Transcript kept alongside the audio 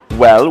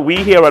Well, we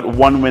here at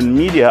One Win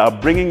Media are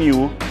bringing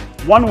you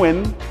one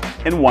win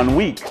in 1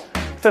 week.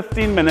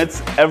 15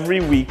 minutes every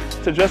week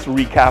to just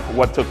recap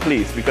what took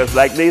place. Because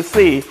like they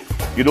say,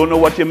 you don't know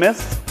what you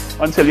missed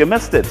until you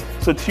missed it.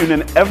 So tune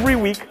in every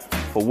week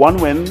for one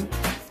win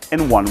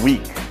in 1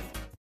 week.